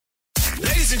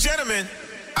Ladies and gentlemen,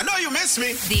 I know you miss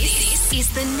me. This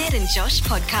is the Ned and Josh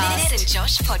podcast. Ned and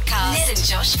Josh podcast. Ned and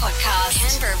Josh podcast.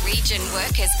 Canberra Region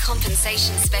Workers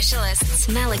Compensation Specialists.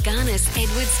 Malaganas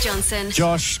Edwards Johnson.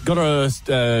 Josh, got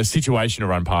a situation to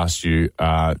run past you.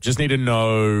 Just need to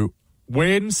know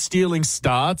when stealing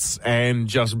starts and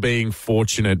just being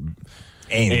fortunate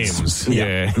ends.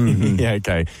 Yeah. Yeah,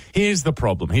 okay. Here's the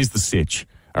problem. Here's the sitch.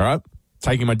 All right?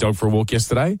 Taking my dog for a walk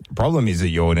yesterday. Problem is that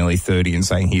you're nearly 30 and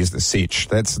saying, here's the sitch.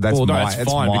 That's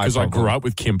fine because I grew up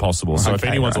with Kim Possible. So if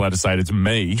anyone's allowed to say it, it's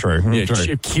me. True. Yeah,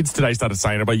 True. Kids today started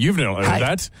saying it, but you've not heard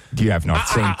that. You have not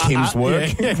seen Kim's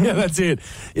work. Yeah, that's it.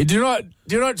 Do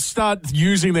not start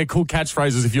using their cool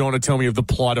catchphrases if you want to tell me of the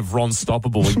plight of Ron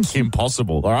Stoppable and Kim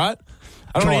Possible, all right?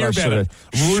 I don't want to hear about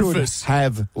it. Rufus. Should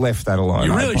have left that alone.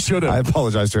 You really should have. I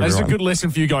apologise to everyone. That's a good lesson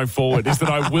for you going forward, is that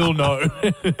I will know.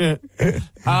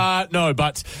 No,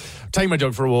 but taking my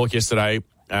dog for a walk yesterday,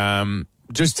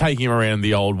 just taking him around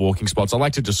the old walking spots. I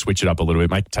like to just switch it up a little bit,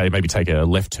 maybe take a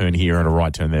left turn here and a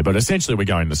right turn there. But essentially we're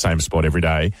going to the same spot every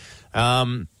day.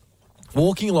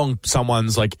 Walking along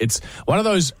someone's, like, it's one of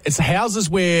those, it's houses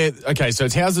where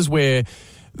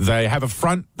they have a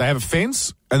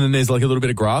fence, and then there's like a little bit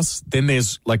of grass. Then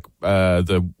there's like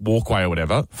the walkway or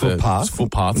whatever. Footpath,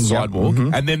 sidewalk.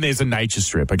 Mm-hmm. And then there's a nature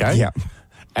strip, okay? Yeah.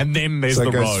 And then there's so the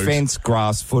it goes road. Fence,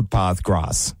 grass, footpath,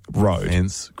 grass, road.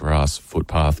 Fence, grass,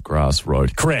 footpath, grass,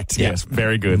 road. Correct, yes.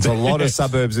 Very good. There's a lot of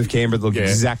suburbs of Canberra that look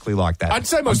exactly like that. I'd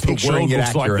say most of the world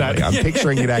looks like that. I'm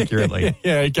picturing it accurately.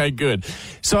 Yeah, okay, good.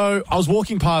 So I was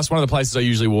walking past one of the places I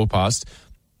usually walk past.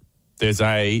 There's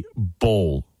a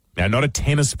ball. Now, not a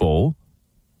tennis ball,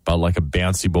 but like a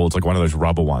bouncy ball. It's like one of those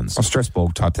rubber ones. A stress ball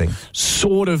type thing.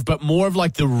 Sort of, but more of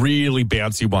like the really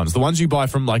bouncy ones. The ones you buy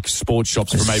from like sports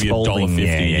shops for maybe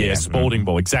 $1.50. Yeah, Spalding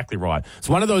ball. Exactly right. It's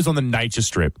one of those on the nature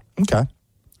strip. Okay.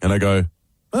 And I go,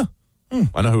 I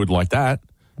know who would like that.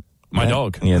 My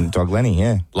dog. Yeah, dog Lenny,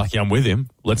 yeah. Lucky I'm with him.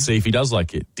 Let's see if he does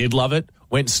like it. Did love it.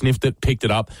 Went, sniffed it, picked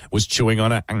it up, was chewing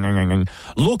on it.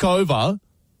 Look over.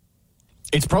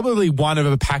 It's probably one of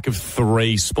a pack of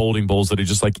 3 Spalding balls that are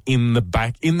just like in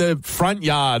the front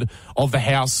yard of the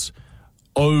house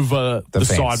over the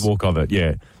sidewalk of it.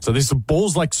 Yeah. So there's the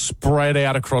balls like spread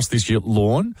out across this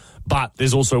lawn, but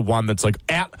there's also one that's like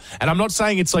out. And I'm not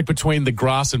saying it's like between the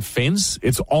grass and fence.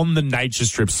 It's on the nature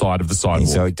strip side of the sidewalk.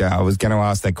 So I was going to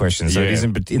ask that question. So it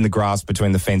isn't in the grass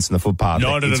between the fence and the footpath.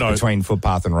 No. It's between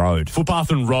footpath and road. Footpath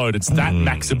and road. It's that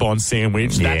Maxibon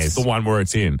sandwich. That's the one where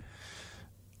it's in.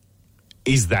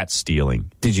 Is that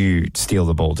stealing? Did you steal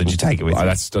the ball? Did you take it with you?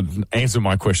 That's answer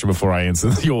my question before I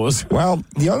answer yours. Well,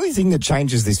 the only thing that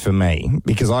changes this for me,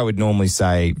 because I would normally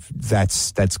say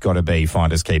that's got to be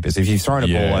finders keepers. If you've thrown a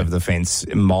ball over the fence,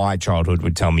 my childhood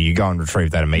would tell me you go and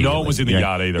retrieve that immediately. No one was in the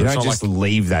yard either. You don't just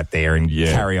leave that there and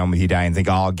carry on with your day and think,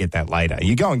 I'll get that later.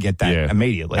 You go and get that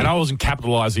immediately. And I wasn't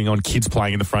capitalising on kids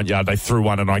playing in the front yard. They threw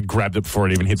one and I grabbed it before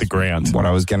it even hit the ground. What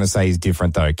I was going to say is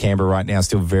different, though. Canberra right now is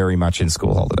still very much in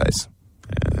school holidays.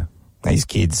 Yeah. These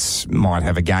kids might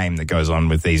have a game that goes on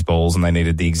with these balls and they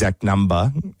needed the exact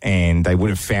number and they would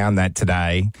have found that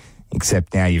today,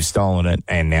 except now you've stolen it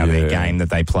and now their game that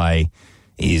they play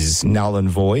is null and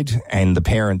void, and the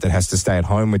parent that has to stay at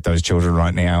home with those children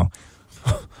right now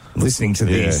listening to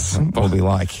this will be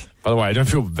like... By the way, I don't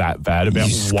feel that bad about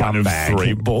one of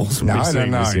 3 balls. No.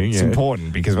 It's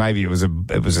important because maybe it was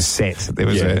a set. There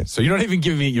was So you're not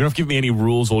giving me any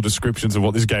rules or descriptions of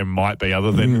what this game might be,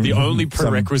 other than the only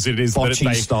prerequisite is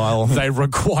that they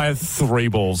require 3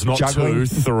 balls, not juggling. 2,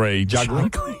 3.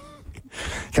 Juggling.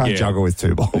 Can't juggle with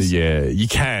 2 balls. Yeah, you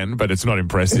can, but it's not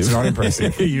impressive. It's not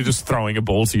impressive. You're just throwing a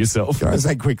ball to yourself. Can I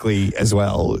say quickly as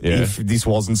well, if this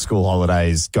wasn't school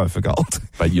holidays, go for gold.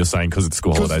 But you're saying because it's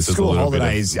school holidays. School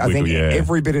holidays, I think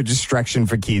every bit of distraction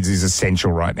for kids is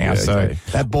essential right now. So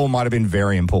that ball might have been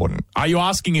very important. Are you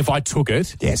asking if I took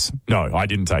it? Yes. No, I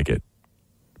didn't take it.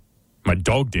 My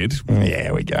dog did.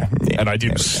 Yeah, we go. Yeah, and I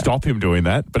didn't stop him doing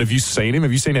that. But have you seen him?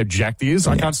 Have you seen how jacked he is?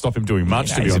 I can't stop him doing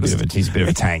much, to be honest. He's a bit of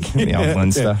a tank, the old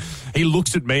Leinster. He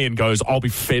looks at me and goes, I'll be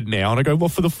fed now. And I go, well,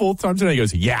 for the 4th time today? He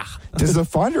goes, yeah. Does the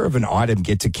finder of an item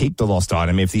get to keep the lost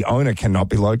item if the owner cannot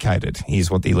be located? Here's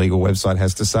what the legal website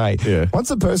has to say. Yeah. Once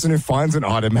a person who finds an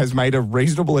item has made a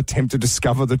reasonable attempt to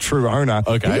discover the true owner,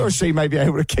 he or she may be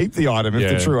able to keep the item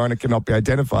if the true owner cannot be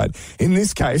identified. In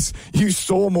this case, you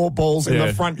saw more balls in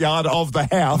the front yard of the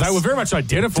house. They were very much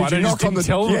identified. Did you knock on the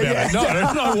tell them about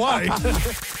it? No, no way.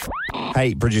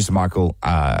 Hey, producer Michael,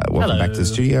 welcome back to the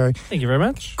studio. Thank you very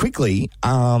much. Quickly,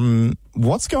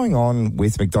 what's going on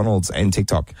with McDonald's and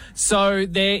TikTok? So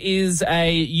there is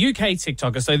a UK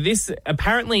TikToker. So this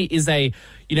apparently is a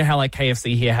you know how like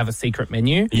KFC here have a secret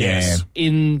menu? Yes.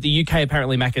 In the UK,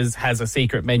 apparently Macca's has a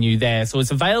secret menu there. So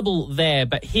it's available there,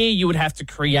 but here you would have to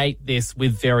create this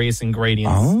with various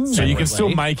ingredients. So you can separately. still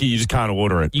make it, you just can't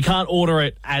order it. You can't order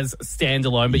it as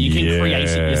standalone, but you can create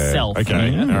it yourself.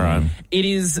 Okay, all right. It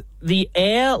is the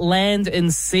Air, Land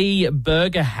and Sea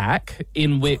burger hack,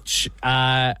 in which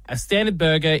a standard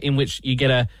burger in which you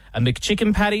get a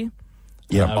McChicken patty,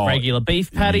 a regular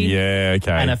beef patty, Yeah,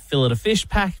 okay. and a fillet of fish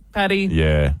patty.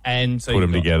 Yeah. And so Put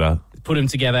them together. Put them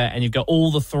together, and you've got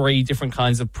all the 3 different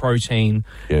kinds of protein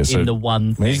in the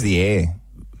one thing. Where's the air?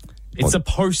 It's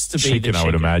supposed to be Chicken, the I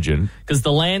would chicken. imagine. Because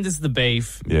the land is the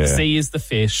beef, Yeah. the sea is the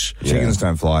fish. Chickens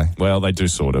don't fly. Well, they do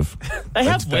sort of. They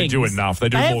have They wings. do enough. They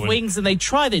do have more than- wings, and they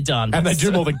try their darndest. And they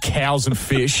do more than cows and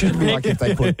fish. It'd be like if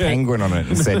they put penguin on it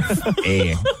and said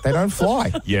air. They don't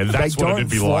fly. Yeah, that's They what don't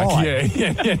it'd be fly. like.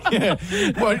 Yeah.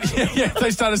 Well, yeah.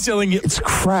 They started selling it. It's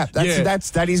crap.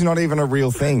 That is not even a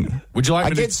real thing. Would you like I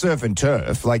me to- get surf and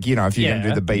turf, like, you know, if you're going to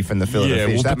do the beef and the fillet Yeah, of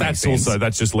fish, well, that but makes that's sense.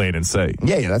 that's just land and sea.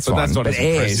 Yeah, that's But fine. that's not but as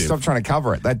air, impressive. stop trying to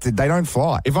cover it. They don't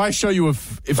fly. If I show you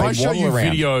waddle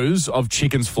around. videos of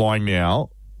chickens flying now,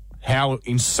 how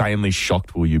insanely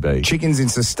shocked will you be? Chickens in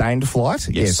sustained flight?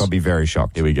 Yes, I'll be very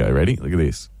shocked. Here we go. Ready? Look at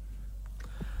this.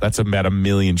 That's about 1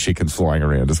 million chickens flying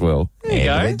around as well.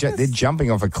 Yeah, but they're jumping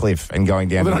off a cliff and going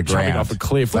down They're to not the ground. jumping off a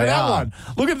cliff. Look They at that are. one.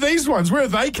 Look at these ones. Where are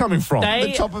they coming from?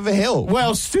 The top of a hill.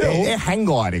 Well, still. They're hang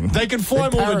gliding. They can fly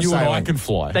They're more than you and I parasailing. can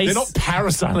fly. They They're not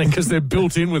parasailing because they're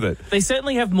built in with it. They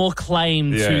certainly have more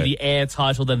claim Yeah. to the air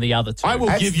title than the other two. I will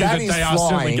That's- give you that that is they are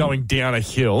certainly flying. going down a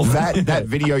hill. That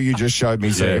video you just showed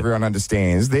me, so Yeah. everyone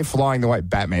understands, they're flying the way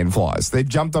Batman flies. They've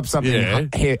jumped up something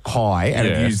high and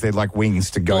have used their like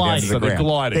wings to go down to the So ground. they're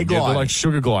gliding. They're gliding. They're like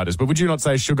sugar gliders. But would you not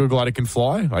say a sugar glider can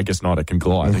fly? I guess not. It can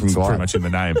glide. It can It's glide. pretty much in the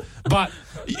name. But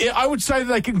yeah, I would say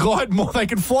that they can glide more. They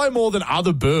can fly more than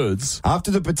other birds. After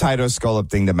the potato scallop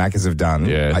thing that Macca's have done,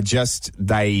 Yeah.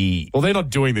 Well, They're not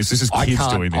doing this. This is kids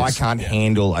doing this. I can't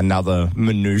handle another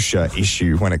minutia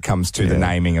issue when it comes to the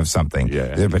naming of something.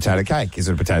 Yeah. Is it a potato cake? Is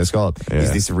it a potato scallop? Yeah.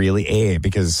 Is this really air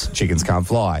because chickens can't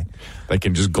fly? They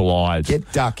can just glide.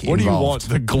 Get duck What do you involved. want?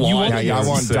 The glide?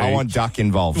 I want duck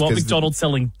involved. You want 'cause McDonald's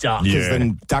selling duck. Yeah. Because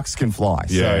then ducks can fly.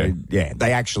 Yeah. So, yeah,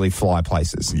 they actually fly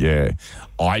places. Yeah.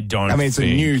 I don't I mean, it's a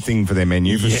think- new thing for their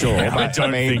menu for Yeah, sure. I But,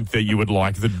 don't think that you would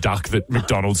like the duck that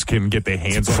McDonald's can get their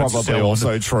hands on. and probably sell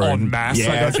also true. En masse. I Yeah,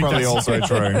 don't that's think probably also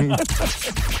true.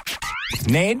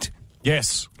 Ned,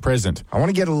 Yes, present. I want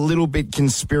to get a little bit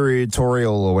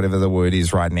conspiratorial or whatever the word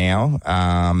is right now.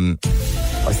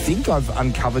 I think I've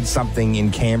uncovered something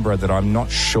in Canberra that I'm not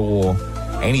sure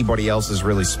anybody else has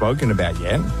really spoken about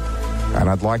yet. And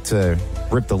I'd like to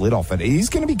rip the lid off it. It is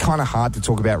going to be kind of hard to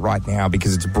talk about right now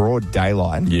because it's broad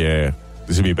daylight. Yeah.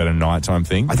 This would be a better nighttime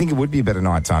thing. I think it would be a better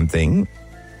nighttime thing.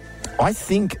 I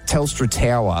think Telstra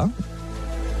Tower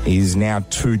is now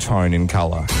two-tone in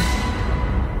colour.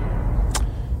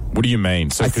 What do you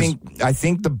mean? So I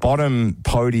think the bottom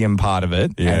podium part of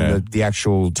it Yeah. and the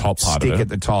actual Top part of stick it. at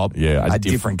the top Yeah, are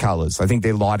different colours. I think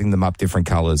they're lighting them up different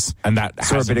colours. And that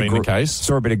hasn't been the case?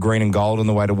 Saw a bit of green and gold on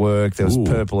the way to work. There was Ooh.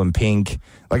 purple and pink.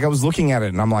 Like, I was looking at it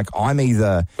and I'm like, I'm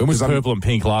either... When was 'cause I'm- purple and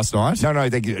pink last night? No,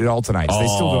 it alternates. They're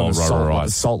still doing the right, salt, right.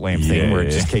 the salt lamp thing where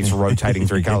it Yeah. just keeps rotating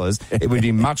through colours. It would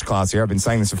be much classier. I've been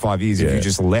saying this for 5 years if Yeah. you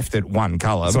just left it one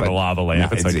colour. It's not but a lava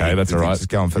lamp. It's okay. That's all right. Just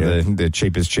going for Yeah. the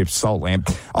cheapest chips salt lamp.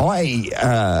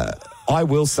 I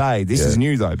will say this is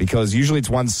new though, because usually it's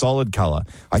one solid colour.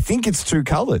 I think it's two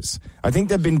colours. I think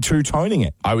they've been two-toning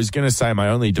it. I was going to say my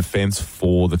only defence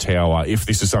for the tower, if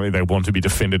this is something they want to be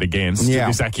defended against, Yeah.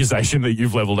 this accusation that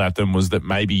you've levelled at them was that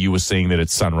maybe you were seeing that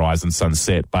it's sunrise and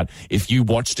sunset. But if you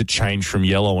watched it change from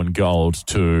yellow and gold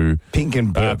to Pink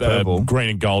and purple. green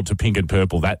and gold to pink and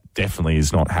purple, that definitely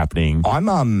is not happening.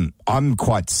 I'm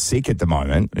quite sick at the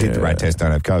moment. Did the Yeah. rat test,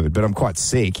 don't have COVID, but I'm quite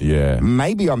sick. Yeah.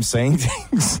 Maybe I'm seeing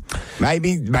things.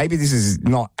 Maybe this is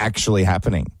not actually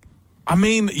happening. I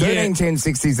mean,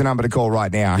 131060 is the number to call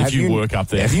right now. If you work up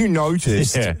there. Have you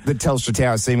noticed Yeah. that Telstra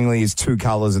Tower seemingly is two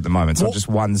colours at the moment? It's not just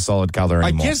one solid colour I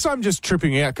anymore. guess I'm just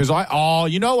tripping out because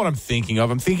you know what I'm thinking of?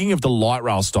 I'm thinking of the light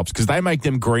rail stops because they make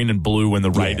them green and blue when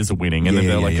the Raiders are winning, and then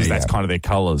they're like, because that's kind of their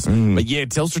colours. But yeah,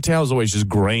 Telstra Tower's always just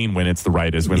green when it's the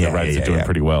Raiders, when the Raiders are doing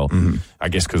pretty well. I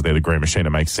guess because they're the green machine,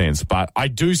 it makes sense. But I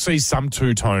do see some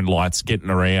two-tone lights getting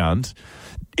around.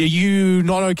 Are you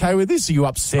not okay with this? Are you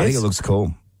upset? I think it looks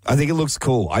cool. I think it looks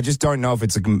cool. I just don't know if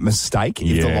it's a mistake,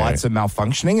 if the lights are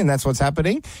malfunctioning and that's what's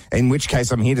happening, in which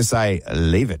case I'm here to say,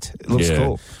 leave it. It looks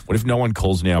cool. What if no one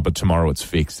calls now, but tomorrow it's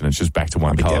fixed and it's just back to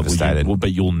one colour? Devastated.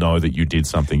 But you'll know that you did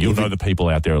something. You'll know the people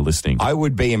out there are listening. I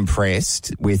would be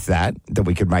impressed with that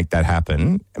we could make that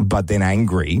happen, but then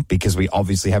angry because we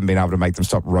obviously haven't been able to make them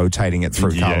stop rotating it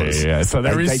through colours. Yeah. So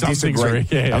there is something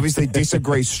disagree. Obviously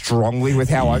disagree strongly with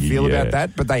how I feel about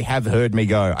that, but they have heard me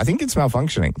go, I think it's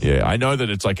malfunctioning. Yeah, I know that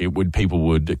it's like people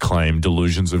would claim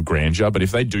delusions of grandeur, but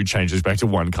if they do change this back to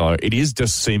one colour, it is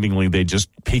just seemingly they're just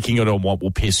picking it on what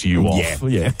will piss you off.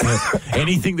 Yeah.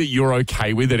 Anything that you're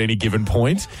okay with at any given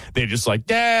point, they're just like,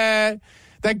 that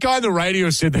guy on the radio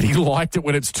said that he liked it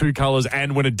when it's two colours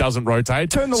and when it doesn't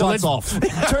rotate. Turn the lights off.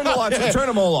 Turn the lights off. Turn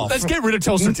them all off. Let's get rid of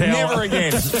Telstra Tower. Never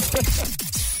again.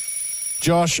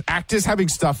 Josh, actors having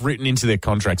stuff written into their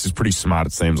contracts is pretty smart,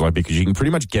 it seems like, because you can pretty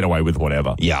much get away with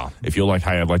whatever. Yeah. If you're like,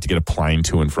 hey, I'd like to get a plane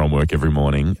to and from work every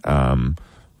morning,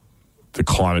 the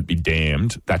climate be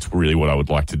damned, that's really what I would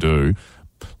like to do.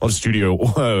 A lot of studio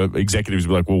executives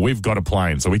will be like, well, we've got a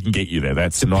plane, so we can get you there.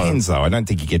 That's depends, though. I don't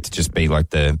think you get to just be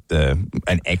like an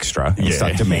extra and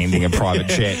start demanding a private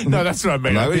jet. No, that's what I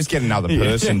mean. No, just get another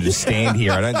person to stand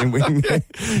here. I don't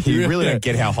think you really don't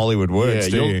get how Hollywood works,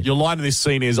 do you? Your line in this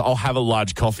scene is, I'll have a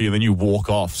large coffee and then you walk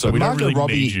off. So we don't really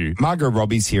need you. Margot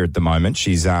Robbie's here at the moment.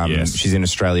 She's in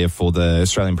Australia for the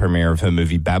Australian premiere of her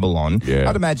movie Babylon. Yeah.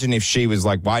 I'd imagine if she was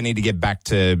like, well, I need to get back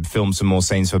to film some more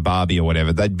scenes for Barbie or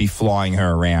whatever, they'd be flying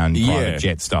her around private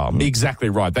jet style. Exactly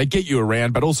right. They get you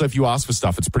around, but also if you ask for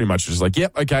stuff, it's pretty much just like,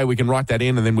 yep, okay, we can write that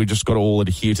in, and then we just got to all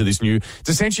adhere to this new. It's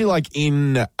essentially like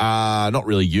in, not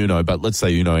really Uno, but let's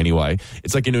say Uno anyway.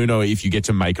 It's like in Uno if you get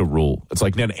to make a rule. It's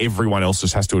like now everyone else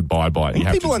just has to abide by it. You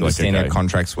have people to understand how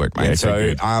contracts work, mate.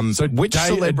 Yeah, so which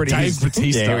celebrity? Dave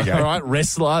Bautista. There we go. All right,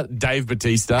 wrestler Dave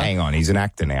Bautista. Hang on, he's an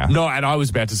actor now. No, and I was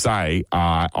about to say,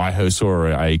 I saw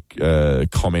a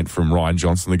comment from Ryan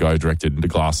Johnson, the guy who directed The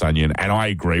Glass Onion, and I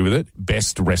agree with it.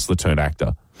 Best wrestler turned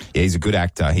actor. Yeah, he's a good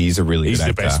actor. He's a really good actor.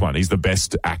 He's the best one. He's the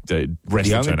best actor,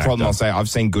 wrestler. The only problem I'll say, I've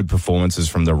seen good performances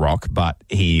from The Rock, but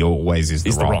he always is The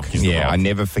Rock. He's The Rock. I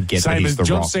never forget that he's The Rock.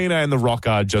 John Cena and The Rock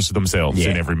are just themselves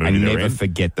in every movie I they're never in.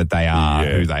 forget that they are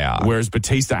who they are. Whereas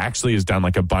Batista actually has done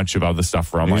like a bunch of other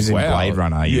stuff where I'm he like, was in wow. Blade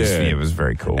Runner. It was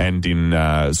very cool. And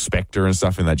in Spectre and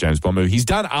stuff in that James Bond movie. He's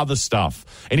done other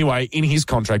stuff. Anyway, in his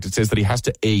contract it says that he has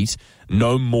to eat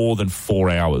no more than 4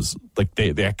 hours. Like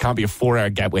there can't be a 4 hour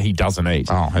gap where he doesn't eat.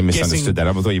 Oh, I misunderstood that.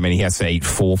 I thought you meant he has to eat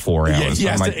for 4 hours. Yeah, he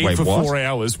has to eat for 4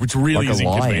 hours, which really is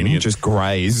inconvenient. Just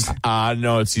graze.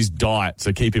 No, it's his diet.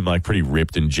 So keep him like pretty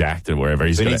ripped and jacked or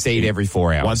wherever. So he needs to eat every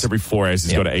 4 hours. Once every 4 hours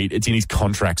he's got to eat. It's in his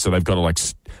contract, so they've got to like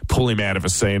pull him out of a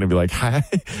scene and be like, hey,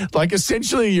 like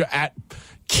essentially you're at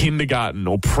kindergarten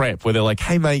or prep where they're like,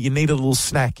 hey mate, you need a little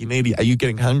snack. Are you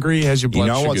getting hungry? How's your blood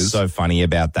sugars? What's so funny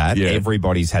about that? Yeah.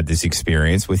 Everybody's had this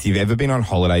experience with, you've ever been on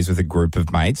holidays with a group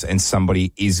of mates and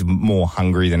somebody is more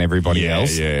hungry than everybody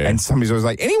else? Yeah. And somebody's always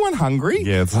like, anyone hungry?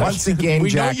 Yeah. Once again,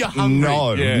 Jack,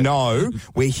 no.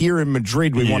 We're here in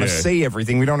Madrid. We want to see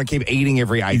everything. We don't want to keep eating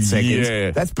every 8 seconds.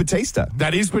 Yeah. That's Batista.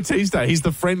 That is Batista. He's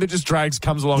the friend that just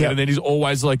comes along and then he's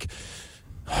always like,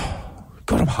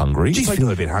 God, I'm hungry. Just feel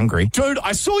a bit hungry. Dude,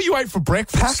 I saw you ate for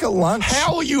breakfast. Pack a lunch.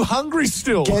 How are you hungry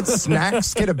still? Get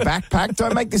snacks, get a backpack.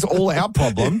 Don't make this all our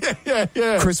problem.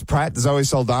 Yeah. Chris Pratt, Zoe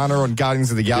Saldana on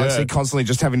Guardians of the Galaxy, constantly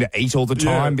just having to eat all the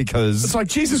time because... It's like,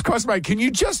 Jesus Christ, mate, can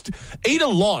you just eat a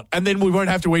lot and then we won't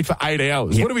have to eat for 8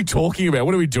 hours? What are we talking about?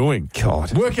 What are we doing?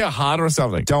 God. Work out harder or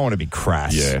something. Don't want to be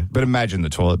crass. Yeah. But imagine the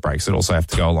toilet breaks that also have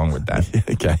to go along with that.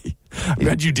 Okay. I'm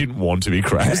glad you didn't want to be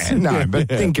crass. No, but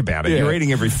think about it. You're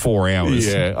eating every 4 hours.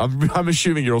 Yeah, I'm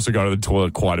assuming you're also going to the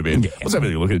toilet quite a bit. I was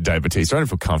having a look at Dave Bautista. I don't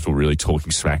feel comfortable really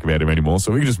talking smack about him anymore,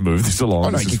 so we can just move this along. Oh,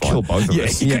 no, you can kill both of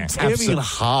us. You can tear me in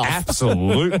half.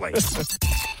 Absolutely.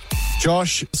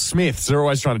 Josh Smiths, they're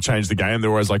always trying to change the game.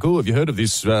 They're always like, oh, have you heard of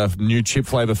this new chip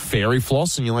flavor fairy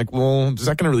floss? And you're like, well, is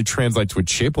that going to really translate to a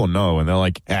chip or no? And they're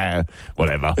like,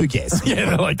 whatever. Who cares? Yeah,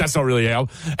 they're like, that's not really our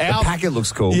the packet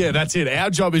looks cool. Yeah, that's it. Our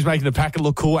job is making the packet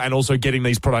look cool and also getting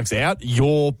these products out.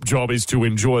 Your job is to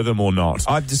enjoy them or not.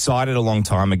 I've decided a long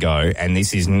time ago, and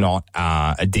this is not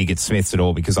a dig at Smiths at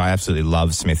all because I absolutely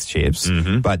love Smiths chips,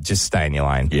 but just stay in your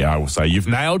lane. Yeah, I will say you've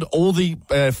nailed all the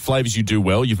flavors you do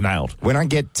well. You've nailed. When I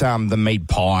get the meat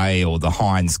pie or the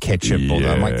Heinz ketchup. Or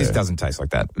I'm like, Yeah. this doesn't taste like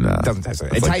that. No. It doesn't taste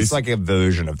like that. It It's like tastes this- like a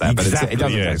version of that, but it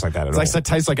doesn't taste like that at all. It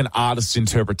tastes like an artist's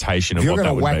interpretation If of you're what that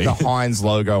going to would whack be. the Heinz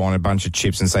logo on a bunch of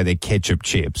chips and say they're ketchup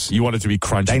chips, You want it to be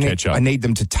crunchy ketchup. I need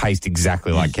them to taste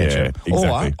exactly like ketchup. Yeah,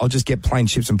 exactly. Or I'll just get plain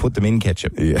chips and put them in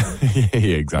ketchup, yeah, yeah,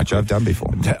 exactly. which I've done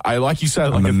before. I like you say,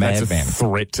 like I'm a if that's a madman.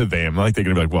 threat to them, like they're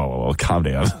going to be like, "Whoa, calm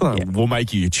down. We'll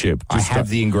make you a chip." I have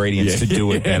the ingredients to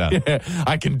do it better. Yeah,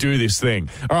 I can do this thing.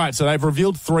 All right, so they've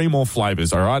revealed 3 more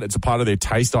flavors. All right, it's a part of their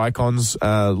Taste Icons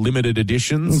limited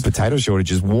editions. Potato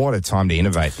shortages, what a time to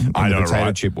innovate in I know, the potato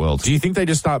right? chip world. Do you think they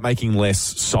just start making less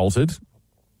salted,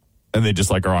 and they're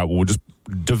just like, all right, well, we'll just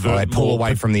divert. Or they pull more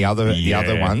away from the other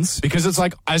ones? Because it's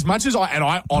like, as much as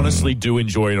I honestly do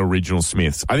enjoy an original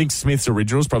Smith's. I think Smith's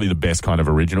original is probably the best kind of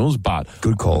originals, but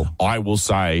Good call. I will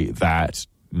say that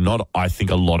I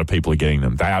think a lot of people are getting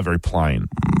them. They are very plain.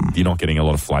 You're not getting a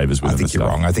lot of flavors with I them. think and you're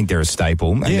stuff. wrong. I think they're a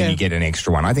staple, and Yeah. then you get an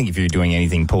extra one. I think if you're doing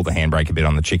anything, pull the handbrake a bit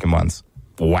on the chicken ones.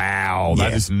 Wow, that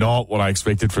Yeah. is not what I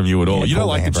expected from you at all. Yeah, You don't pull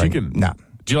like the handbrake. chicken? No.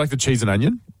 Do you like the cheese and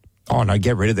onion? Oh, no,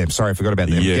 get rid of them. Sorry, I forgot about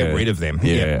them. Yeah. Get rid of them.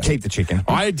 Yeah. Keep the chicken.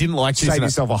 I didn't like cheese Save and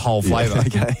yourself a whole flavour.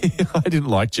 Okay. I didn't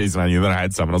like cheese and onion. Then I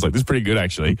had some and I was like, this is pretty good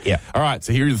actually. Yeah. All right.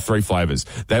 So here are the 3 flavors.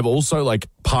 They've also like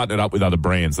partnered up with other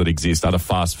brands that exist, other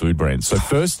fast food brands. So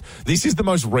first, this is the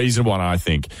most reasonable one, I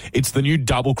think. It's the new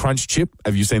Double Crunch chip.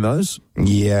 Have you seen those?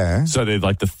 Yeah. So they're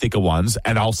like the thicker ones,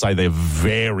 and I'll say they're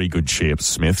very good chips.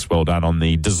 Smith's, well done on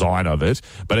the design of it.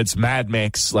 But it's Mad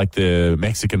Mex, like the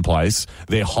Mexican place,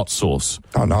 their hot sauce.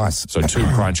 Oh, nice. So 2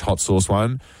 crunch hot sauce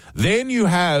one. Then you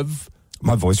have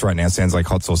My voice right now sounds like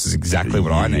hot sauce is exactly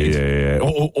what I need. Yeah,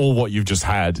 or what you've just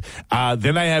had.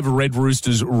 Then they have Red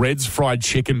Rooster's Red's Fried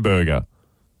Chicken Burger.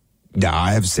 No,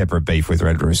 I have separate beef with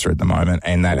Red Rooster at the moment,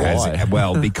 and that Why? has,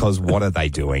 well, because what are they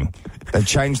doing? They've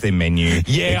changed their menu.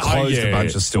 Yeah, They closed a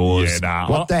bunch of stores. Yeah, nah.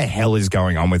 What the hell is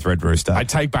going on with Red Rooster? I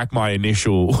take back my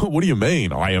initial, what do you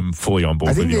mean? I am fully on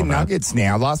board I think with you they're on that. nuggets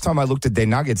now. Last time I looked at their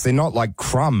nuggets, they're not like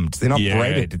crumbed. They're not Yeah.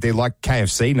 breaded. They're like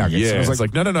KFC nuggets. Yeah, And I was it's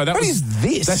like, no. That what was, is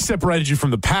this? That separated you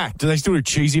from the pack. Do they still do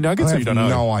cheesy nuggets I or you have don't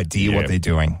know? no idea what Yeah. they're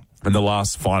doing. And the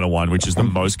last final one, which is the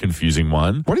most confusing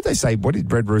one, What did they say? What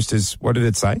did Red Roosters, what did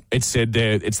it say? it said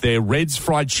it's their Red's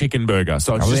Fried Chicken Burger.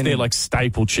 So it's Oh, just then- their like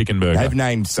staple chicken burger. They've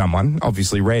named someone,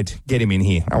 obviously Red. Get him in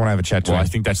here. I want to have a chat to Well, I him.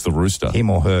 think that's the Rooster.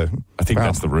 Him or her. I think Well,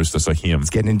 that's the Rooster, so him.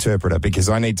 Let's get an interpreter because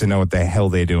I need to know what the hell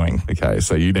they're doing. Okay,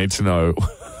 so you need to know.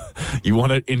 You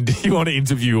want to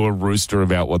interview a rooster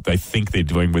about what they think they're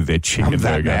doing with their chicken I'm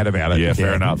that burger. mad about it. Yeah, fair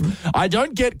Yeah. enough. I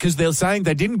don't get because they're saying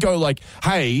they didn't go like,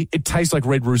 "Hey, it tastes like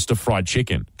Red Rooster fried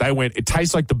chicken." They went, "It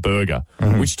tastes like the burger,"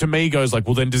 which to me goes like,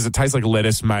 "Well, then does it taste like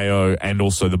lettuce, mayo, and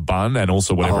also the bun, and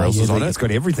also whatever else is on it?" It's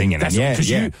got everything in That's it. Yeah, because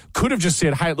yeah. you could have just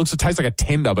said, "Hey, it tastes like a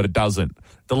tender," but it doesn't.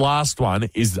 The last one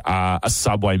is a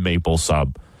Subway meatball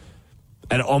sub.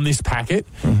 And on this packet,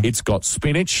 it's got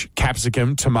spinach,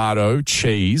 capsicum, tomato,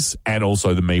 cheese, and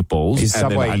also the meatballs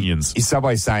and then onions. Is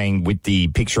Subway saying with the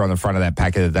picture on the front of that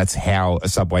packet that that's how a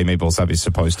Subway meatball sub is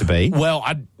supposed to be? Well,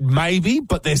 maybe,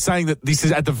 but they're saying that this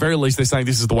is, at the very least, they're saying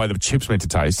this is the way the chip's meant to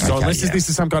taste. So Okay, unless yeah. this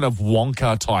is some kind of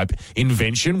Wonka type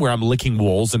invention where I'm licking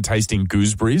walls and tasting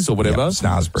gooseberries or whatever. Yep,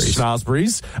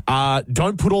 snarlsberries.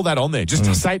 Don't put all that on there. Just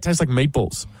say it tastes like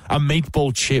meatballs. A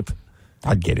meatball chip.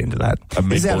 I'd get into that. A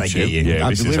This is how meatball they chip? get you. Yeah, I've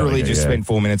this is how literally they get just you. spent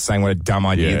 4 minutes saying what a dumb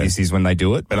idea Yeah. this is when they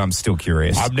do it, but I'm still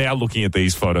curious. I'm now looking at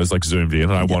these photos like zoomed in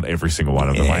and I want every single one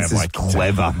of them. Yeah, I this am is like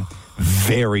clever.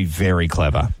 Very, very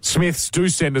clever. Smiths, do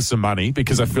send us some money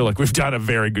because I feel like we've done a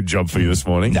very good job for you this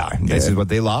morning. No, this is what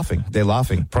they're laughing. They're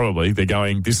laughing. Probably. They're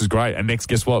going, this is great. And next,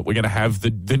 guess what? We're going to have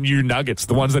the new nuggets,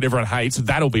 the ones that everyone hates.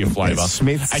 That'll be a flavour.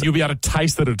 Smiths. And you'll be able to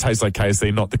taste that it tastes like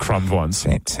KFC, not the crumbed ones.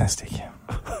 Fantastic.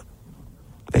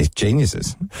 They're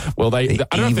geniuses. Well, I They're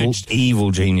don't know evil, if they're,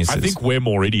 evil geniuses. I think we're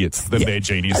more idiots than they're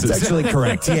geniuses. That's actually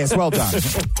correct. Yes, well done.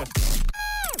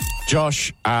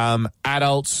 Josh,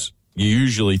 adults, you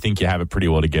usually think you have it pretty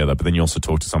well together, but then you also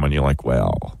talk to someone and you're like,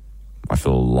 wow, I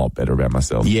feel a lot better about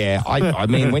myself. Yeah, I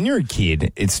mean, when you're a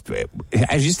kid, it's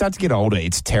as you start to get older,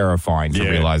 it's terrifying to Yeah.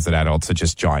 realize that adults are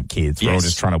just giant kids. We're all Yes.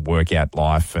 just trying to work out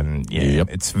life, and Yep.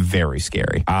 it's very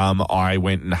scary. I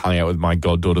went and hung out with my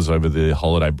goddaughters over the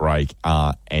holiday break,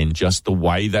 and just the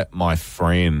way that my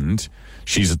friend,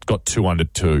 she's got 2 under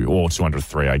 2, or 2 under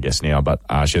 3, I guess now, but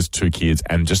she has 2 kids,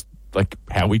 and just like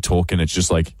how we talk, and it's just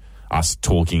like us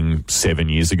talking 7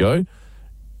 years ago.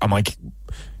 I'm like,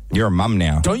 You're a mum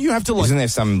now. don't you have to like... Isn't there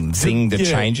some thing that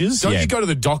Yeah. changes? Don't Yeah. you go to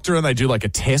the doctor and they do like a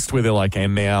test where they're like,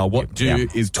 and now what Yeah.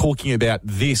 is talking about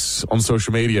this on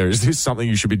social media? Is this something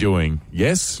you should be doing?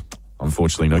 Yes?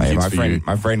 unfortunately, no Hey, kids for you.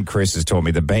 my friend Chris has told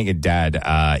me that being a dad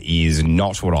is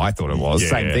not what I thought it was. Yeah.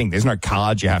 Same thing. There's no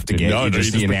cards you have to get. No, you're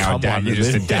you now a become dad. one, You're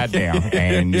just a dad now,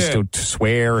 and you still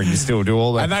swear and you still do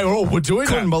all that. And they were doing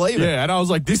that. Couldn't believe it. Yeah, and I was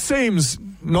like, this seems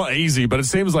not easy, but it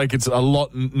seems like it's a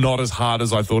lot not as hard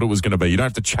as I thought it was going to be. You don't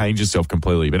have to change yourself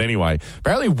completely. But anyway,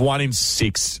 apparently 1 in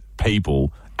 6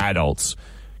 people, adults,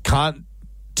 can't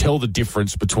tell the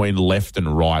difference between left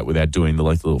and right without doing the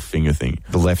little finger thing.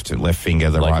 The left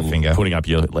finger, the right finger. Putting up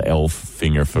your L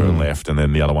finger for left and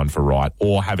then the other one for right.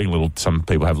 Or having some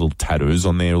people have little tattoos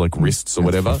on their wrists or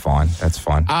whatever. That's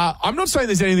fine. I'm not saying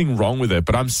there's anything wrong with it,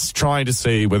 but I'm trying to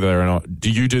see whether or not,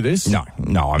 do you do this? No,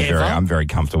 I'm very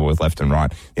comfortable with left and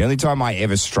right. The only time I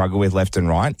ever struggle with left and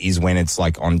right is when it's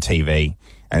on TV.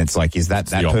 And it's is that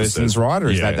person's right or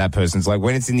is that person's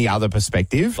when it's in the other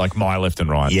perspective? Like my left and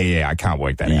right. Yeah, I can't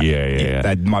work that out.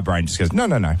 Yeah. My brain just goes, no.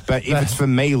 But if it's for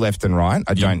me left and right,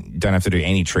 I don't have to do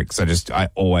any tricks. I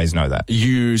always know that.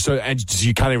 You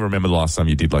can't even remember the last time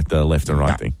you did the left and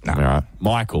right thing? No. All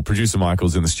right. Producer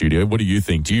Michael's in the studio. What do you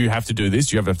think? Do you have to do this?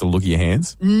 Do you have to look at your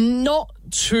hands? Not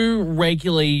too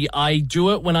regularly. I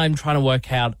do it when I'm trying to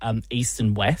work out east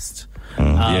and west.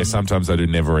 Yeah, sometimes I do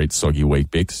never eat soggy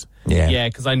wheat Bix. Yeah,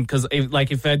 because if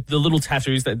the little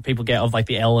tattoos that people get of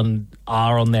the L and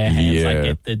R on their hands, I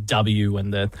get the W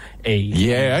and the E.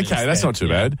 Yeah, okay, that's not too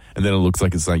bad. And then it looks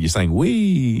like you're saying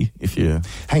 "we" if you.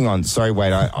 Hang on, sorry,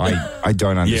 wait, I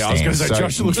don't understand. Yeah, I was going to say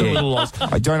Josh looks a little lost.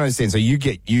 I don't understand. So you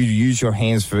use your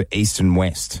hands for east and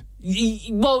west.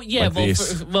 Well, yeah.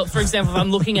 For example, if I'm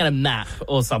looking at a map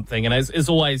or something, and it's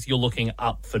always you're looking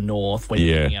up for north when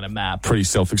you're looking at a map. Pretty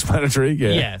self-explanatory.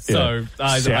 Yeah. So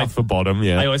south for bottom.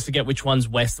 Yeah. I always forget which one's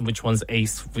west and which one's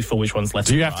east for which one's left.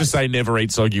 Do you have to say never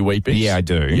eat soggy wheat Bix? Yeah, I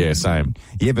do. Yeah, same.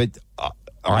 Yeah, but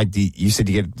you said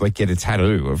you get a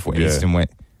tattoo of east and west.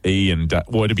 E and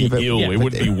it'd be ill. It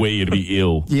wouldn't be we. It'd be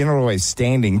ill. You're not always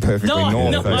standing perfectly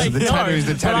north. No, so the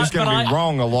tattoo's going to be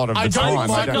wrong a lot of the time.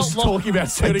 I'm just talking about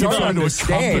setting it into a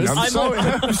compass.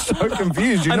 I'm so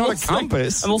confused. You're not a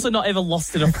compass. I'm also not ever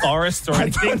lost in a forest or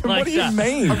anything like that. What do you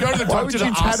mean? I'm going to the Why doctor would to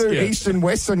you tattoo east and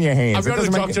west on your hands? I'm going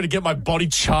to the doctor to get my body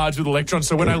charged with electrons,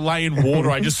 so when I lay in water,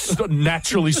 I just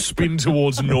naturally spin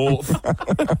towards north.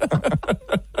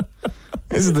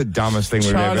 This is the dumbest thing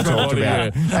we've ever talked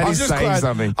about. That is saying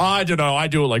something. I don't know. I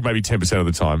do it maybe 10% of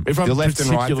the time. If I'm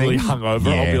particularly hungover,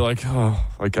 I'll be like, oh,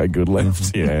 okay, good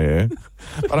left. Yeah.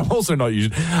 But I'm also not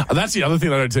usually. That's the other thing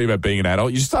that I don't tell you about being an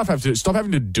adult. You just stop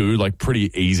having to do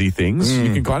pretty easy things.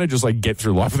 You can kind of just get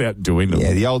through life without doing them.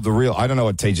 Yeah, the real. I don't know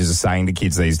what teachers are saying to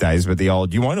kids these days, but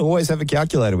you won't always have a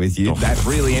calculator with you. That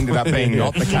really ended up being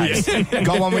not the case.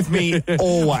 Go on with me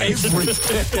always.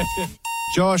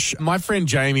 Josh, my friend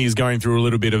Jamie is going through a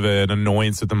little bit of an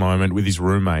annoyance at the moment with his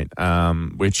roommate,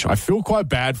 which I feel quite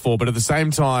bad for, but at the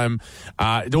same time,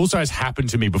 it also has happened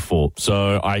to me before.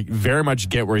 So I very much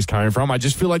get where he's coming from. I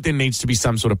just feel like there needs to be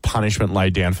some sort of punishment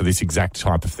laid down for this exact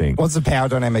type of thing. What's the power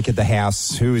dynamic at the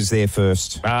house? Who was there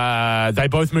first? They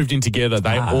both moved in together.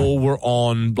 They all were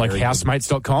on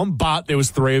housemates.com, but there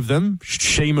was 3 of them.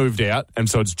 She moved out, and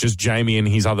so it's just Jamie and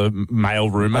his other male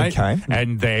roommate. Okay.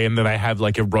 And then they have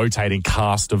a rotating cast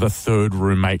of a third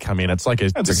roommate come in. It's like a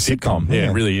sitcom. Yeah,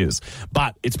 it really is.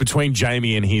 But it's between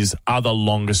Jamie and his other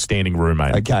longest standing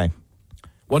roommate. Okay.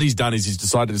 What he's done is he's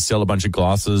decided to sell a bunch of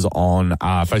glasses on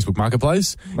Facebook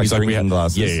Marketplace. He's drinking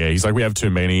glasses. Yeah. He's like, we have too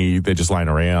many. They're just laying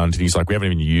around. And he's like, we haven't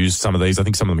even used some of these. I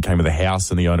think some of them came with the house,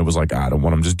 and the owner was like, I don't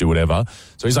want them, just do whatever.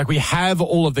 So he's like, we have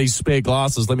all of these spare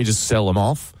glasses. Let me just sell them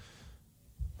off.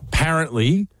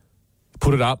 Apparently,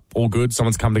 put it up, all good.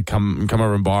 Someone's come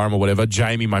over and buy them or whatever.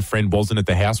 Jamie, my friend, wasn't at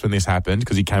the house when this happened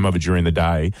because he came over during the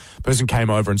day. Person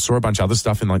came over and saw a bunch of other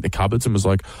stuff in the cupboards and was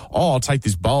like, "Oh, I'll take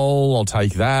this bowl. I'll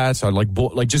take that." So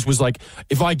was like,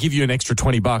 "If I give you an extra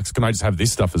 $20, can I just have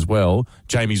this stuff as well?"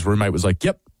 Jamie's roommate was like,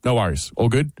 "Yep, no worries, all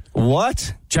good."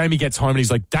 What? Jamie gets home and he's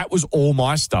like, "That was all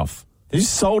my stuff." He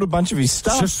just sold a bunch of his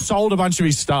stuff. Just sold a bunch of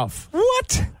his stuff.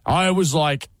 What? I was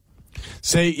like,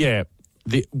 see, yeah.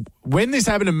 When this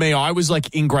happened to me, I was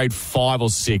in grade 5 or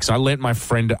 6. I lent my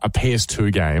friend a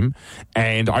PS2 game,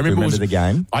 and I remember the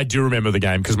game. I do remember the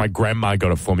game because my grandma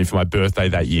got it for me for my birthday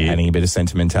that year. Adding a bit of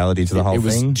sentimentality to the whole thing. It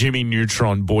was Jimmy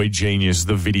Neutron, Boy Genius,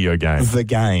 the video game. The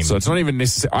game. So it's not even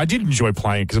necessary. I did enjoy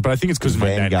playing it, but I think it's because my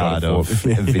dad got it of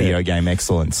video game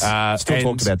excellence. Still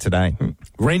talked about today.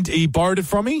 He borrowed it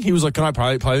from me. He was like, "Can I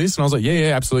play this?" And I was like,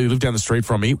 "Yeah, absolutely." He lived down the street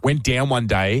from me. Went down one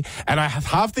day, and I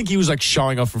half think he was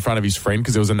showing off in front of his friend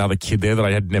because there was another kid there that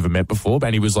I had never met before.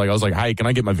 And he was like, I was like, "Hey, can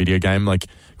I get my video game?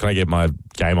 Can I get my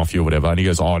game off you or whatever?" And he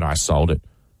goes, "Oh, no, I sold it."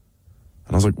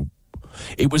 And I was like,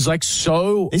 It was like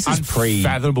so This is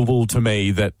unfathomable to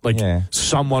me that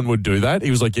someone would do that. He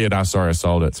was like, yeah, no, sorry, I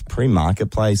sold it.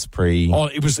 Pre-marketplace, Oh,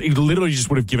 he literally just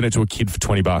would have given it to a kid for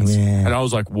 $20. Yeah. And I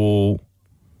was like, well,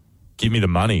 give me the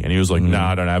money. And he was like, no,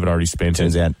 I don't have it. I already spent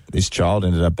Turns it. out this child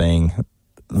ended up being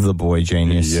the boy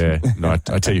genius. Yeah. No,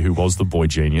 I tell you who was the boy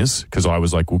genius, because I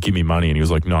was like, well, give me money. And he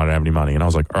was like, no, I don't have any money. And I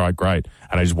was like, all right, great.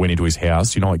 And I just went into his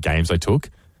house. You know what games I took?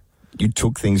 You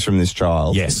took things from this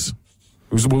child? Yes.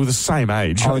 We were the same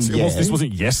age. Oh, yeah. This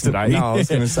wasn't yesterday. No, I was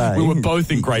going to say. We were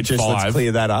both in grade 5. Let's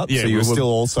clear that up. Yeah, so you were still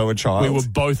also a child. We were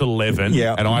both 11.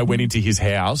 Yeah. And I went into his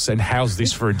house, and how's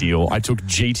this for a deal? I took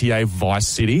GTA Vice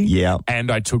City. Yeah. And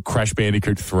I took Crash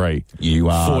Bandicoot 3. You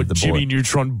are for the Jimmy boy.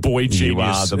 Neutron boy genius. You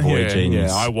are the boy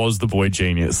genius. Yeah, I was the boy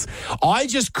genius. I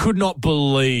just could not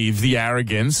believe the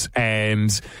arrogance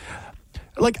and...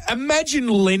 Like, imagine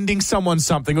lending someone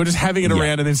something or just having it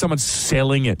around and then someone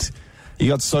selling it. You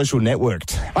got social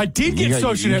networked. I did get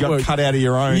social networked. You got cut out of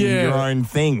your own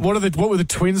thing. What were the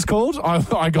twins called?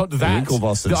 I got that.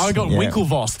 Winklevosses. I got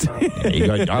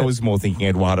Winklevost. I was more thinking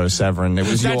Eduardo Saverin. It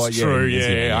was That's true.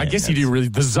 Yeah. I guess he did really.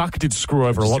 The Zuck did screw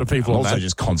over a lot of people. Also,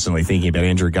 just constantly thinking about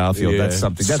Andrew Garfield. Yeah. That's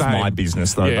something. That's Same. my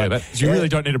business, though. Yeah, but, you really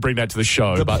don't need to bring that to the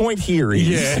show. The point here is,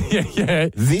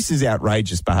 this is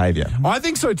outrageous behaviour. I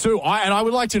think so too. I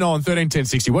would like to know on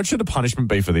 131060, what should the punishment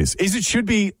be for this? Should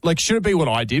it be what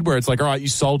I did, where it's like, all right, you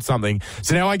sold something,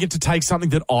 so now I get to take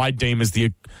something that I deem as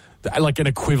like an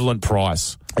equivalent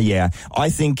price. Yeah, I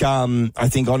think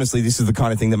honestly, this is the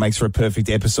kind of thing that makes for a perfect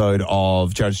episode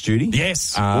of Judge Judy.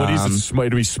 Yes, it'll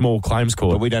be small claims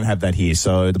court, but we don't have that here.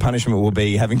 So the punishment will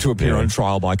be having to appear on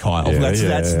trial by Kyle.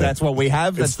 That's what we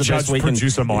have. That's the Judge best we can.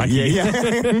 Producer Mike. Yeah.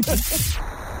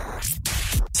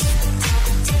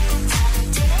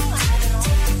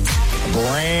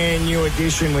 Brand new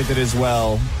edition with it as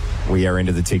well. We are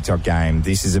into the TikTok game.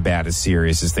 This is about as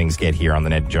serious as things get here on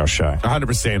the Ned and Josh Show.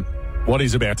 100%. What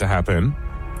is about to happen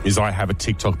is I have a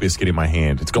TikTok biscuit in my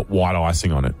hand. It's got white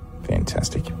icing on it.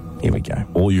 Fantastic. Here we go.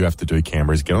 All you have to do,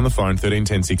 Canberra, is get on the phone,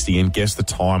 131060, and guess the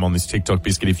time on this TikTok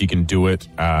biscuit. If you can do it,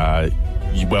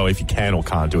 if you can or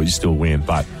can't do it, you still win.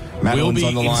 But Madeline's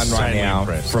on the line right now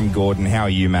from Gordon. How are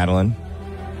you, Madeline?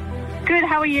 Good,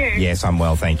 how are you? Yes, I'm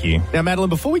well, thank you. Now, Madeline,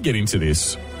 before we get into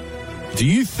this, do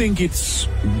you think it's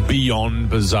beyond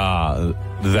bizarre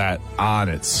that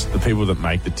Arnott's, the people that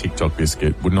make the TikTok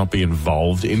biscuit, would not be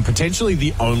involved in potentially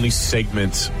the only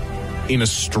segment in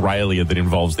Australia that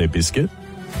involves their biscuit?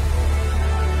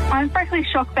 I'm frankly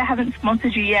shocked they haven't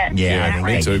sponsored you yet. Yeah,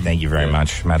 thank you very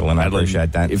much, Madeline. I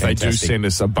appreciate that. If Fantastic. they do send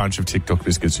us a bunch of TikTok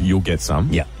biscuits, you'll get some.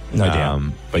 Yeah, no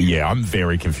doubt. But yeah, I'm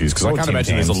very confused because I can't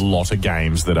imagine there's a lot of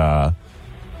games that are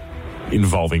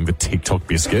involving the TikTok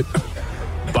biscuit.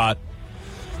 But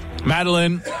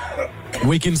Madeline,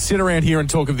 we can sit around here and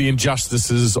talk of the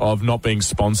injustices of not being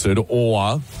sponsored,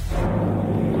 or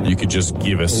you could just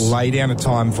give us... Lay down a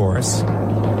time for us.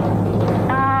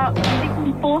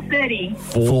 4:30.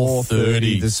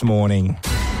 4:30 this morning.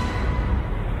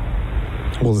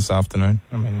 Or this afternoon.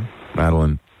 I mean,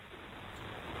 Madeline,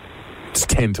 it's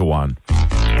 10-1.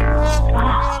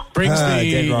 Brings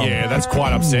dead wrong. Yeah, that's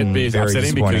quite upsetting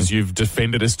because you've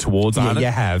defended us towards Arnott. You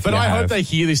have. But I hope they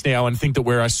hear this now and think that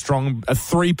we're a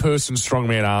 3-person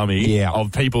strongman army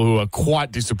of people who are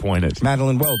quite disappointed.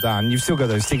 Madeline, well done. You've still got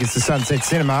those tickets to Sunset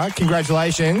Cinema.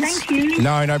 Congratulations. Thank you.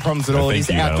 No problems at all. It's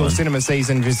outdoor Madeline. cinema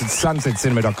season. Visit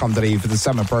sunsetcinema.com.au for the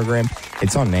summer program.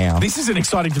 It's on now. This is an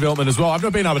exciting development as well. I've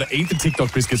not been able to eat the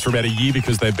TikTok biscuits for about a year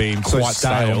because they've been quite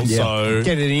stale. Yeah. So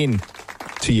get it in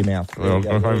to your mouth.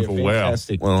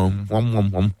 Fantastic. Well,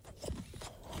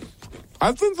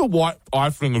 I think the white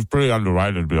icing is pretty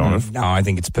underrated, to be honest. No, I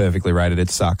think it's perfectly rated. It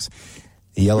sucks.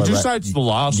 The yellow. Would you say it's the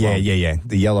last one? Yeah.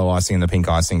 The yellow icing and the pink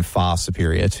icing far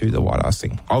superior to the white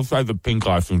icing. I'll say the pink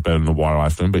icing is better than the white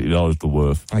icing, but yellow is the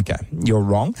worst. Okay, you're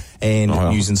wrong. And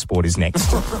News and Sport is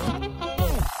next.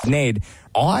 Ned,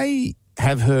 I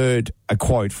have heard a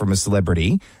quote from a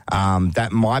celebrity that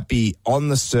might be on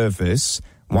the surface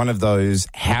one of those,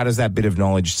 how does that bit of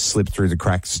knowledge slip through the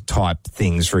cracks type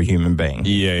things for a human being?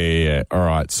 Yeah. All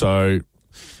right. So,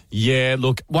 yeah,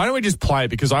 look, why don't we just play it?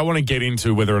 Because I want to get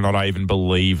into whether or not I even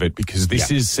believe it, because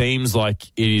this seems like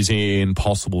it is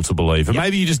impossible to believe. And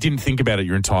maybe you just didn't think about it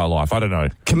your entire life. I don't know.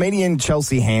 Comedian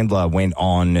Chelsea Handler went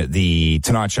on the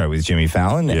Tonight Show with Jimmy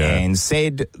Fallon and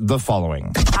said the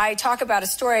following. I talk about a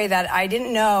story that I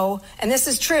didn't know, and this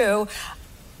is true.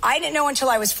 I didn't know until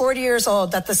I was 40 years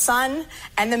old that the sun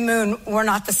and the moon were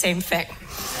not the same thing.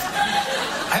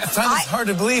 I find this hard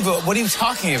to believe. What are you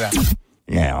talking about?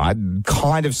 Yeah, I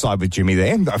kind of side with Jimmy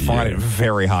there. I find it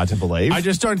very hard to believe. I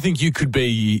just don't think you could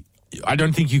be... I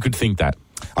don't think you could think that.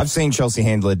 I've seen Chelsea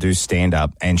Handler do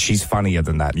stand-up, and she's funnier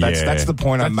than that. That's the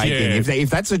point I'm making. Yeah. If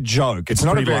that's a joke, it's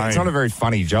not a very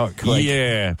funny joke. Like,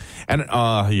 yeah. And,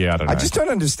 I don't know. I just don't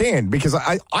understand, because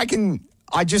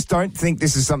I just don't think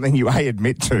this is something you A,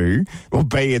 admit to, or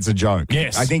B, it's a joke.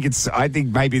 Yes. I think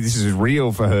maybe this is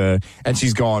real for her, and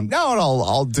she's gone, no,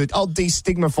 I'll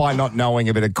destigmify not knowing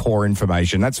a bit of core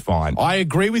information. That's fine. I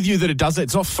agree with you that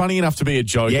it's not funny enough to be a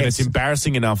joke, and it's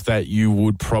embarrassing enough that you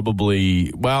would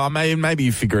probably, well, maybe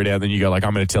you figure it out, then you go like,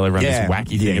 I'm going to tell everyone this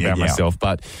wacky thing about myself,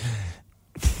 but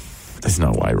there's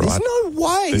no way, right? There's no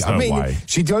way. There's no way.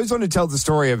 She goes on to tell the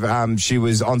story of she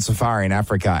was on safari in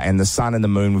Africa and the sun and the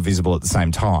moon were visible at the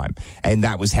same time. And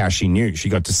that was how she knew. She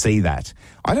got to see that.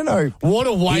 I don't know. What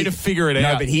a way to figure it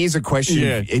out. No, but here's a question.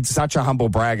 Yeah. It's such a humble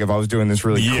brag if I was doing this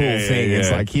really cool thing. Yeah.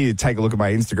 It's like, here, take a look at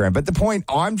my Instagram. But the point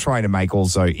I'm trying to make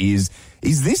also is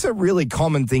this a really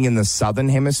common thing in the southern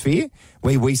hemisphere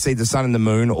where we see the sun and the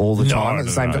moon all the time at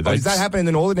the same time? Does that happen in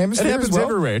the northern hemisphere? It happens as well?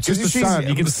 everywhere. It's just the sun.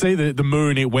 You can see the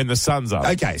moon when the sun's up.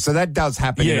 Okay, so that does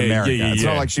happen in America. It's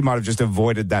not like she might have just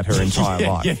avoided that her entire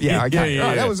life. Okay.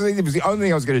 It was the only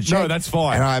thing I was going to check. No, that's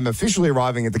fine. And I'm officially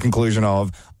arriving at the conclusion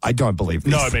of, I don't believe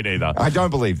this. No, me neither. I don't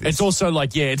believe this. It's also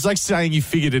like, it's like saying you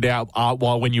figured it out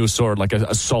when you saw like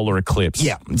a solar eclipse.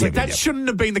 Yeah. It's like that shouldn't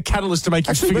have been the catalyst to make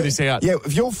you figure this out. Yeah,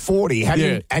 if you're 40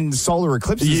 and solar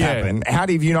eclipses happen, how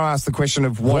do you not ask the question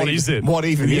of what is it? What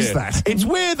even is that? It's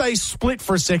where they split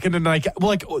for a second and like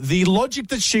the logic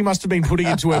that she must have been putting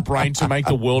into her brain to make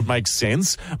the world make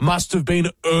sense must have been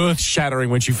earth-shattering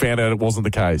when she found out it wasn't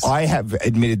the case. I have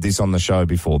admitted this on the show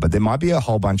before, but there might be a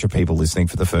whole bunch of people listening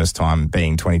for the first time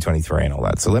being 2023 and all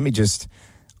that. So let me just...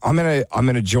 I'm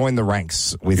gonna join the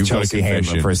ranks with Chelsea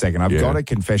Handler for a second. I've got a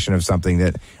confession of something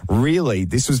that really,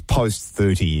 this was post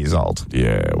 30 years old.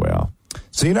 Yeah, wow.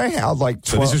 So you know how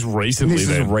so this is recently. This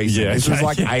is recent. Yeah, this was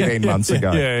like 18 months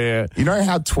ago. Yeah. You know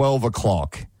how 12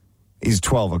 o'clock is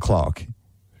 12 o'clock?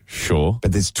 Sure.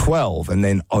 But there's 12 and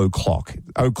then o'clock.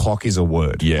 O'clock is a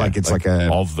word. Yeah. Like it's like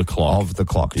a... Of the clock. Of the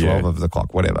clock. 12 of the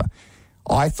clock, whatever.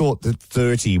 I thought that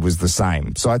 30 was the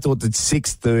same. So I thought that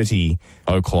 6:30...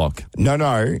 O'clock. No.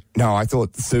 I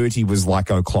thought 30 was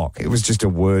like o'clock. It was just a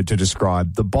word to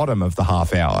describe the bottom of the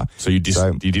half hour. So you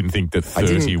didn't think that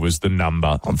 30 was the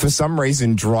number? For some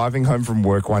reason, driving home from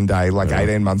work one day,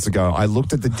 18 months ago, I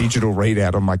looked at the digital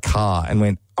readout on my car and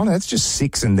went, oh, no, that's just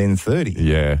 6 and then 30.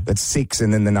 Yeah. That's 6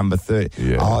 and then the number 30.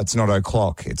 Yeah. Oh, it's not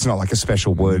o'clock. It's not like a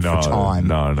special word for time.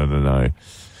 No.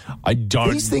 I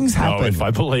don't These things happen. know if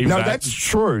I believe that. No, that's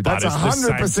true. That's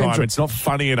 100% true. It's not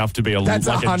funny enough to be That's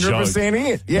like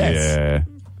 100% it. Yes. Yeah.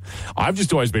 I've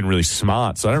just always been really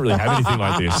smart, so I don't really have anything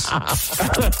like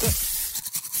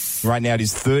this. Right now it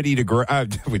is 30 degrees.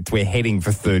 We're heading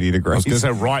for 30 degrees. I was going to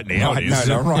say right now it is.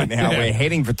 No, right now. We're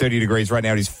heading for 30 degrees. Right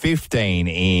now it is 15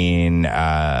 in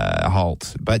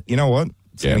Holt. But you know what?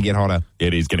 It's going to get hotter.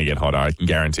 It is going to get hotter. I can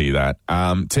guarantee you that.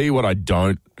 Tell you what I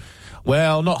don't...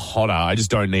 Well, not hotter. I just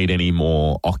don't need any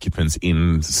more occupants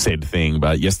in said thing.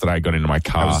 But yesterday I got into my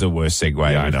car. That was the worst segue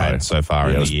we've had so far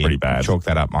in the year. It was pretty bad. Chalk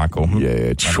that up, Michael.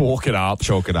 Yeah, chalk it up.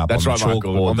 Chalk it up. That's on right, the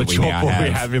Michael. On the chalkboard we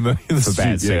have in the for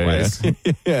bad segues.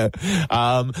 Yeah.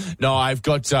 No, I've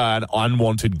got an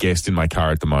unwanted guest in my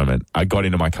car at the moment. I got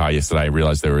into my car yesterday,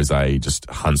 realised there was a just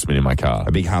huntsman in my car.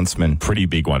 A big huntsman. Pretty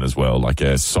big one as well, like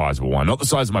a sizable one. Not the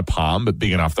size of my palm, but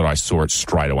big enough that I saw it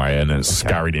straight away and it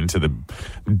scurried into the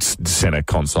centre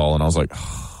console. And I was like,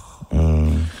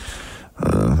 I'm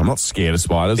not scared of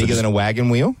spiders. Bigger than a wagon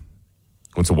wheel?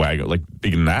 What's a wagon? Like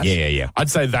bigger than that? Yeah. I'd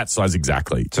say that size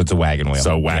exactly. So it's a wagon wheel.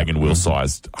 So a wagon wheel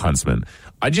sized huntsman.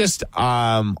 I just,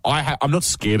 I'm not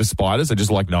scared of spiders. I just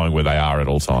like knowing where they are at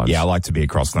all times. Yeah, I like to be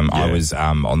across them. Yeah. I was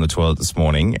on the toilet this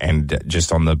morning and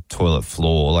just on the toilet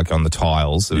floor, like on the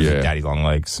tiles, there was a daddy long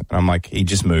legs. And I'm like, he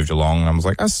just moved along and I was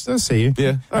like, I see you.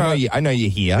 Yeah. I know you're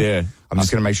here. Yeah. I'm just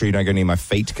going to make sure you don't go near my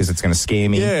feet because it's going to scare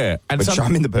me. Yeah. And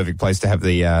I'm in the perfect place to have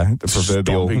the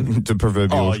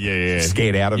proverbial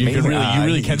scared out of me. You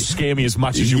really can scare me as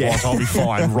much as you want. I'll be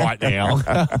fine right now.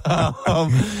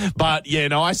 But yeah,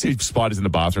 no, I see spiders in the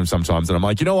bathroom sometimes and I'm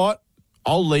like, you know what?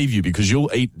 I'll leave you because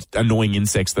you'll eat annoying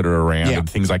insects that are around and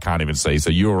things I can't even see. So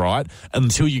you're all right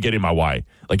until you get in my way.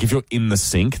 Like if you're in the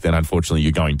sink, then unfortunately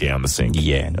you're going down the sink.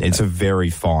 Yeah, it's a very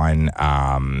fine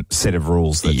set of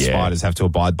rules that spiders have to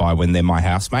abide by when they're my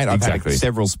housemate. I've had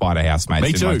several spider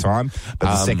housemates in my time. But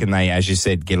the second they, as you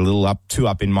said, get a little too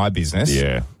up in my business,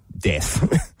 death.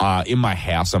 In my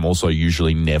house, I'm also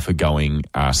usually never going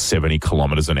 70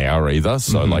 kilometers an hour either.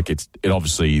 So, like, it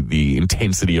obviously the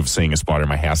intensity of seeing a spider in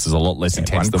my house is a lot less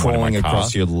intense than one in crawling my car.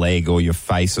 across your leg or your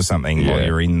face or something while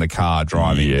you're in the car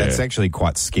driving. Yeah. That's actually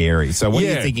quite scary. So, what are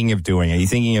you thinking of doing? Are you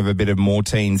thinking of a bit of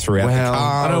Mortine throughout the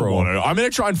car? I don't want to. I'm going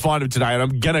to try and find him today, and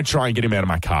I'm going to try and get him out of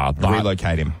my car. But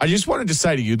relocate him. I just wanted to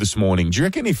say to you this morning, do you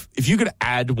reckon if you could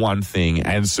add one thing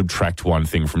and subtract one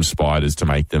thing from spiders to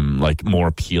make them like more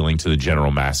appealing to the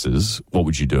general masses, what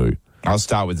would you do? I'll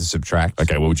start with the subtract.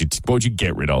 Okay, what would you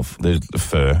get rid of? The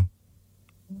fur.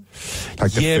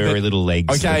 Like the furry little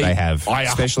legs that they have,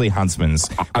 especially huntsmen's.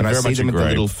 When I see them with the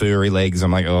little furry legs,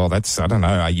 I'm like, oh, that's, I don't know.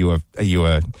 Are you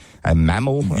a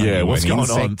mammal? Yeah, what's going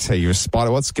on? Are you a spider?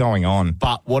 What's going on?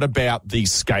 But what about the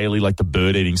scaly, like the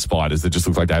bird-eating spiders that just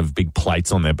look like they have big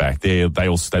plates on their back? They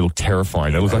look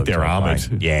terrifying. They look like they're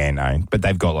armored. Yeah, no, but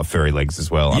they've got like furry legs as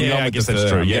well. I guess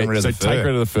that's true. Yeah, so take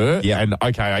rid of the fur. Yeah, and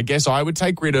okay, I guess I'd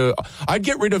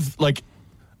get rid of like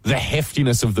the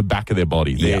heftiness of the back of their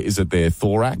body. Is it their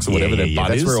thorax or whatever their butt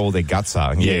is? That's where all their guts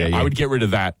are. Yeah, I would get rid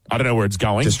of that. I don't know where it's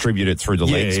going. Distribute it through the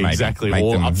legs, maybe. Exactly.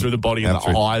 Or up through the body and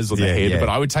the eyes or the head. But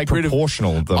I would take rid of...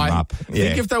 Proportional them up. I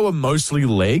think if they were mostly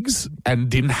legs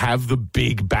and didn't have the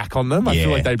big back on them, I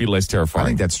feel like they'd be less terrifying. I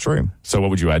think that's true. So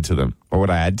what would you add to them? What would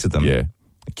I add to them? Yeah.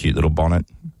 A cute little bonnet.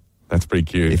 That's pretty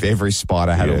cute. If every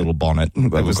spider had a little bonnet,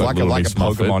 it was like a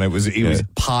Pokemon. It was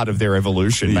part of their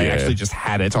evolution. They actually just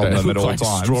had it on them at all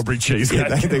times. Strawberry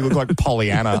cheesecake. They look like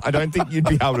Pollyanna. I don't think you'd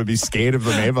be able to be scared of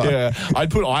them ever. Yeah,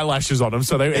 I'd put eyelashes on them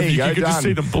so you could just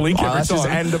see them blink every time.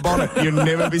 And a bonnet. You'd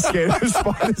never be scared of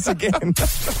spiders again.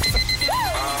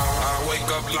 I wake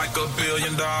up like $1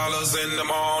 billion in the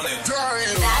morning.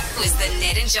 That was the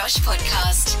Ned and Josh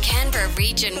podcast. Canberra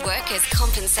Region Workers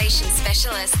Compensation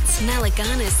Specialists,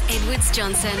 Malaganas Edwards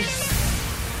Johnson.